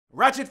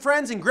ratchet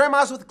friends and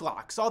grandmas with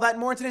glocks. All that and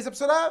more in today's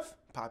episode of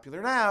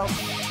Popular Now.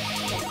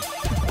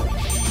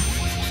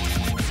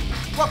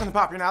 Welcome to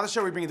Popular Now, the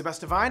show where we bring you the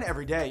best of Vine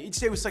every day. Each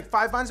day we select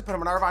 5 Vines and put them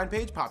on our Vine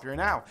page, Popular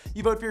Now.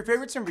 You vote for your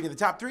favorites and bring you the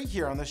top 3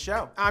 here on this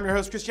show. I'm your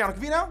host, Christoph.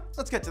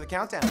 Let's get to the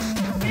countdown.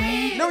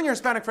 You know when your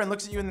Hispanic friend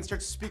looks at you and then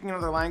starts speaking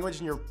another language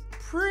and you're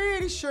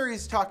pretty sure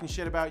he's talking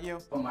shit about you?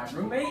 Con my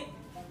roommate.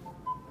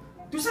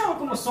 ¿Tú sabes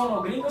cómo son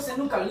los gringos? Él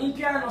nunca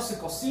limpia, no se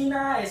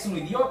cocina, es un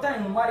idiota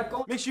en un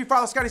maricón. Make sure you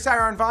follow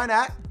Scottysire on Vine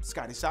at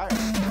Scottysire.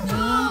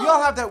 We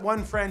all have that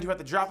one friend who at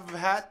the drop of a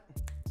hat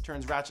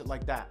turns ratchet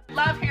like that.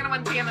 Love Hannah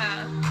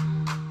Montana.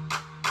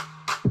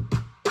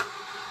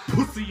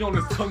 Pussy on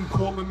his tongue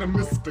calling him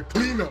Mr.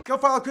 Cleaner. Go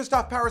follow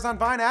Christoph Powers on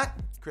Vine at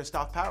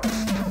Christoph Powers.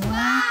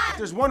 If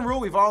there's one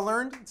rule we've all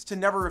learned, it's to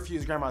never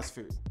refuse grandma's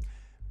food.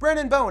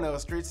 Brandon Bowen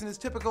illustrates in his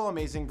typical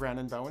amazing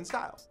Brandon Bowen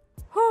style.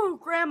 Whew,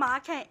 Grandma, I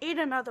can't eat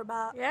another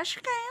bite. Yes,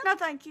 you can. No,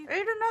 thank you. Eat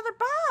another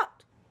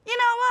bite. You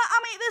know what?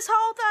 I'll eat this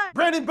whole thing.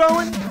 Brandon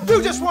Bowen,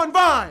 you just won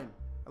Vine!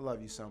 I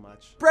love you so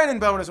much. Brandon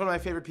Bowen is one of my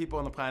favorite people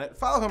on the planet.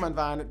 Follow him on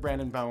Vine at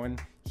Brandon Bowen.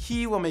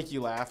 He will make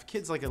you laugh.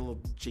 Kid's like a little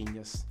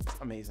genius.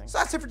 Amazing. So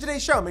that's it for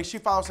today's show. Make sure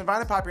you follow us on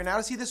Vine and Popular Now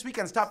to see this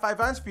weekend's top 5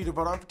 Vines for you to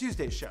vote on for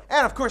Tuesday's show.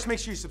 And of course, make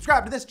sure you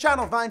subscribe to this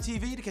channel, Vine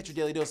TV, to catch your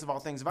daily dose of all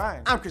things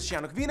Vine. I'm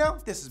Christoph.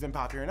 This has been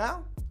Popular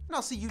Now, and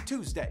I'll see you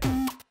Tuesday.